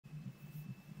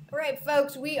All right,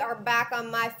 folks, we are back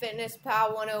on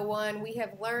MyFitnessPal 101. We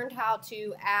have learned how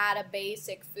to add a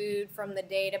basic food from the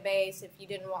database. If you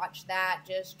didn't watch that,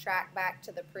 just track back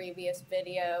to the previous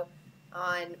video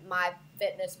on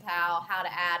MyFitnessPal, how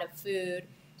to add a food.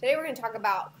 Today we're going to talk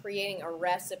about creating a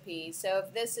recipe. So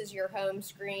if this is your home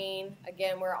screen,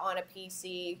 again, we're on a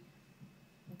PC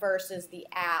versus the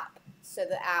app. So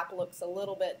the app looks a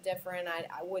little bit different.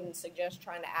 I wouldn't suggest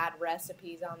trying to add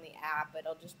recipes on the app.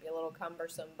 It'll just be a little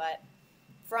cumbersome. But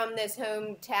from this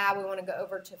home tab, we want to go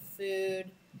over to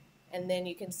food. And then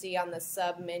you can see on the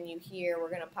sub menu here, we're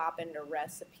going to pop into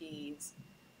recipes.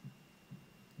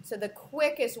 So the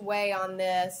quickest way on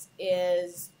this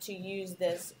is to use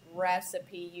this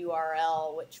recipe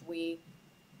URL, which we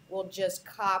will just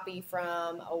copy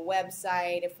from a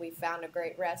website if we found a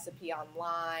great recipe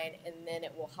online, and then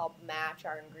it will help match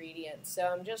our ingredients. So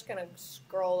I'm just going to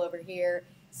scroll over here.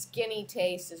 Skinny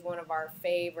Taste is one of our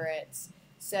favorites.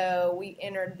 So we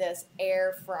entered this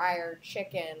air fryer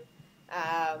chicken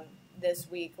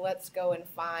this week. Let's go and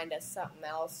find us something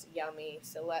else yummy.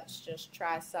 So let's just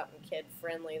try something kid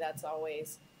friendly. That's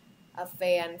always a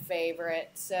fan favorite.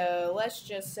 So let's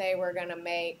just say we're going to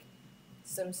make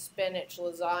some spinach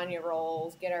lasagna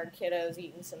rolls, get our kiddos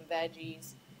eating some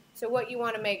veggies. So what you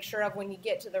want to make sure of when you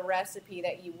get to the recipe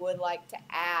that you would like to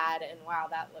add, and wow,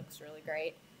 that looks really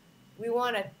great, we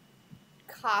want to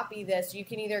copy this. You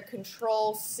can either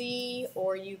Control C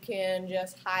or you can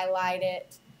just highlight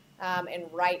it and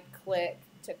right click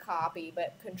to copy,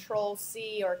 but Control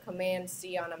C or Command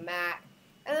C on a Mac.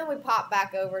 And then we pop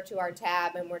back over to our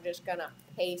tab and we're just going to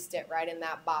paste it right in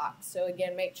that box. So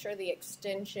again, make sure the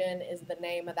extension is the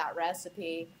name of that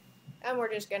recipe. And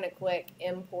we're just going to click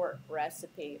Import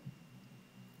Recipe.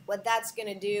 What that's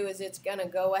going to do is it's going to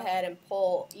go ahead and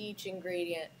pull each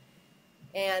ingredient.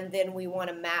 And then we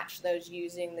want to match those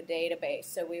using the database.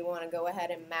 So we want to go ahead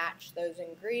and match those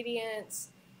ingredients.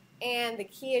 And the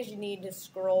key is you need to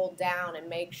scroll down and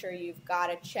make sure you've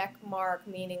got a check mark,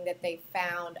 meaning that they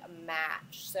found a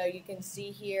match. So you can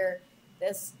see here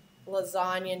this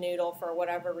lasagna noodle for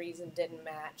whatever reason didn't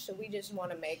match. So we just want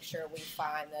to make sure we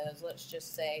find those. Let's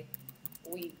just say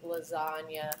wheat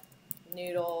lasagna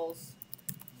noodles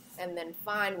and then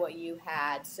find what you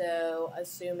had. So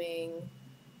assuming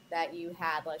that you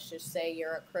had, let's just say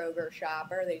you're a Kroger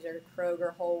shopper. These are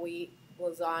Kroger whole wheat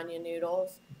lasagna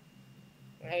noodles.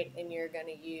 Right, and you're going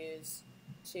to use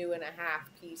 2.5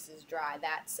 pieces dry.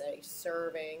 That's a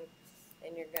serving,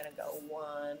 and you're going to go 1.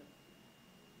 All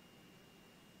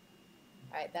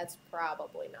right, that's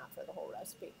probably not for the whole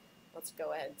recipe. Let's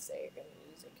go ahead and say you're going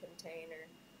to use a container.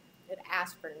 It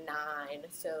asked for 9,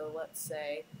 so let's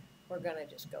say we're going to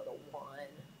just go to 1,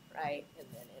 right, and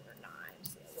then enter 9,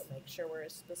 so that we'll make sure we're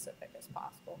as specific as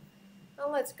possible. Now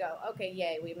let's go. Okay,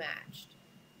 yay, we matched.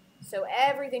 So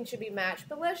everything should be matched,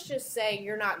 but let's just say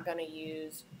you're not going to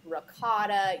use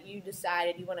ricotta. You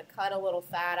decided you want to cut a little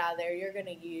fat out of there. You're going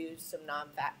to use some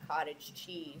non-fat cottage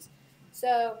cheese.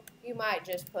 So you might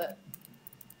just put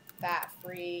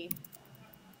fat-free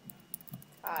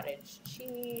cottage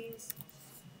cheese.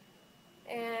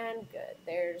 And good.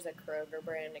 There's a Kroger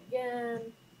brand again.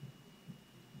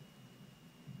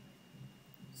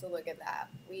 So look at that.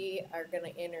 We are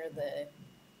going to enter the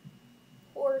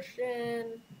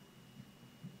portion.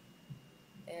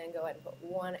 And go ahead and put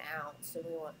 1 ounce. So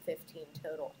we want 15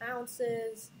 total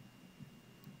ounces.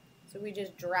 So we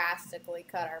just drastically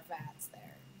cut our fats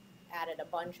there. Added a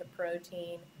bunch of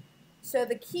protein. So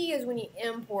the key is when you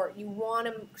import, you want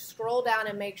to scroll down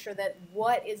and make sure that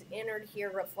what is entered here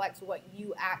reflects what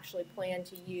you actually plan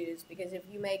to use. Because if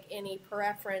you make any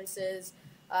preferences,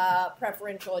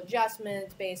 preferential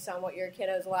adjustments based on what your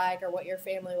kiddos like or what your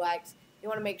family likes, you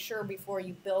want to make sure before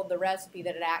you build the recipe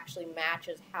that it actually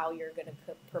matches how you're going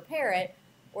to prepare it,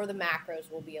 or the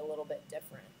macros will be a little bit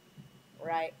different,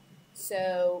 right?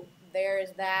 So there's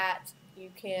that.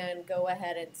 You can go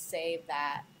ahead and save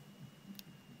that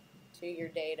to your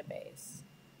database.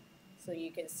 So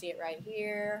you can see it right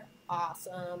here.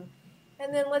 Awesome.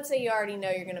 And then let's say you already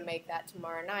know you're going to make that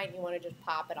tomorrow night and you want to just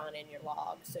pop it on in your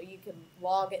log. So you can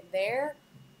log it there,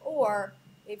 or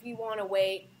if you want to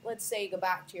wait, let's say you go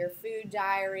back to your food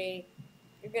diary,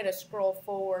 you're going to scroll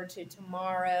forward to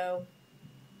tomorrow.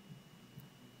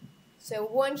 So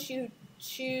once you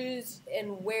choose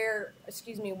and where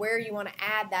you want to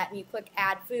add that and you click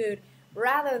add food,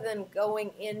 rather than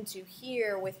going into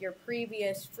here with your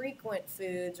previous frequent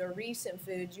foods or recent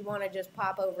foods, you want to just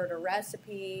pop over to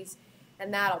recipes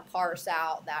and that'll parse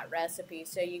out that recipe.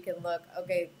 So you can look,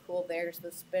 okay, cool, there's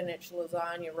the spinach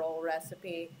lasagna roll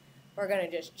recipe. We're going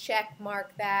to just check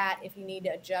mark that. If you need to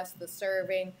adjust the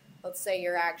serving, let's say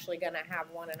you're actually going to have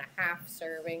 1.5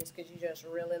 servings because you just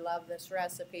really love this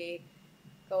recipe.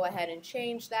 Go ahead and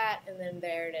change that, and then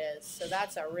there it is. So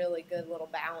that's a really good little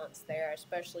balance there,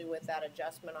 especially with that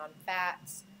adjustment on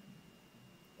fats.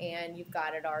 And you've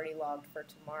got it already logged for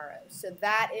tomorrow. So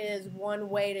that is one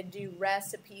way to do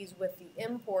recipes with the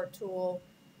import tool.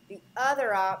 The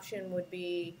other option would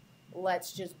be,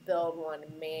 let's just build one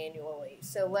manually.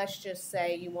 So let's just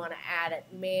say you want to add it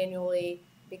manually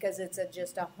because it's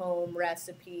just a home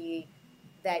recipe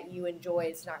that you enjoy.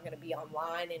 It's not going to be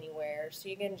online anywhere. So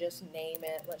you can just name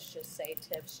it. Let's just say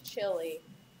Tiff's Chili.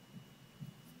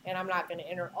 And I'm not going to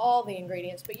enter all the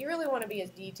ingredients, but you really want to be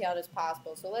as detailed as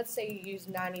possible. So let's say you use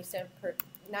 93%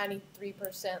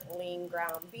 lean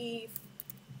ground beef.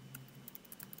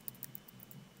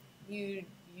 You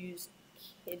use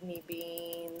kidney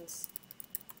beans.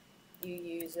 You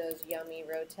use those yummy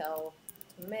Rotel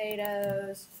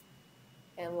tomatoes.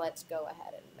 And let's go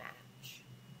ahead and match.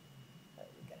 So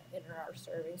we're going to enter our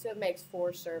serving. So it makes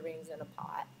 4 servings in a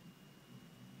pot.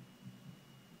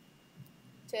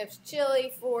 Tiff's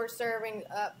Chili, 4 servings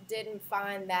up, didn't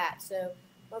find that. So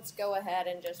let's go ahead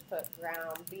and just put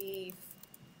ground beef,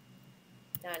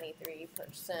 93%,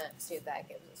 see if that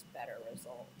gives us better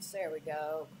results. There we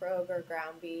go, Kroger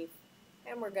ground beef,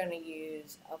 and we're going to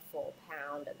use a full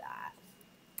pound of that.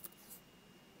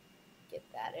 Get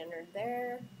that entered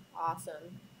there.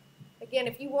 Awesome. Again,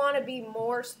 if you want to be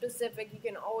more specific, you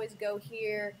can always go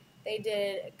here. They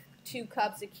did 2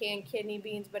 cups of canned kidney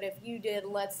beans, but if you did,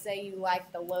 let's say you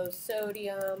like the low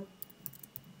sodium,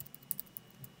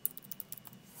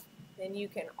 then you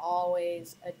can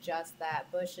always adjust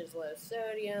that. Bush is low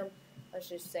sodium. Let's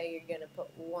just say you're going to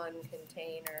put 1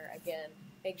 container. Again,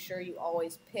 make sure you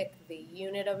always pick the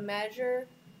unit of measure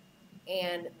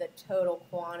and the total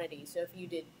quantity. So if you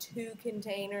did 2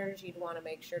 containers, you'd want to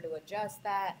make sure to adjust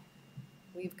that.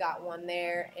 We've got 1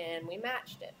 there, and we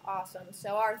matched it. Awesome.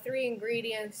 So our 3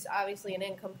 ingredients, obviously an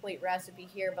incomplete recipe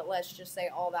here, but let's just say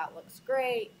all that looks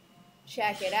great.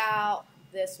 Check it out.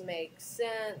 This makes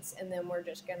sense, and then we're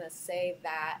just going to save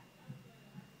that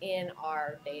in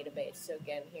our database. So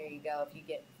again, here you go. If you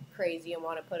get crazy and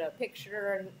want to put a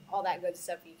picture and all that good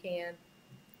stuff, you can.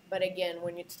 But again,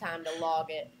 when it's time to log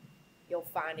it, you'll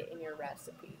find it in your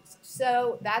recipes.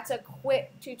 So that's a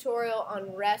quick tutorial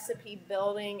on recipe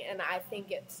building, and I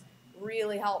think it's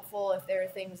really helpful if there are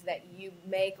things that you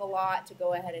make a lot to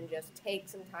go ahead and just take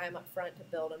some time up front to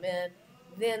build them in.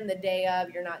 Then the day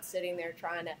of, you're not sitting there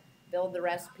trying to build the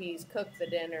recipes, cook the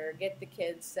dinner, get the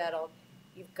kids settled.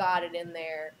 You've got it in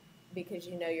there because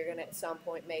you know you're going to at some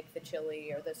point make the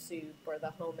chili or the soup or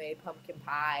the homemade pumpkin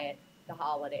pie at the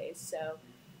holidays. So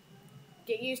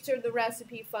get used to the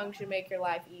recipe function, make your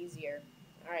life easier.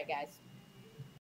 All right, guys.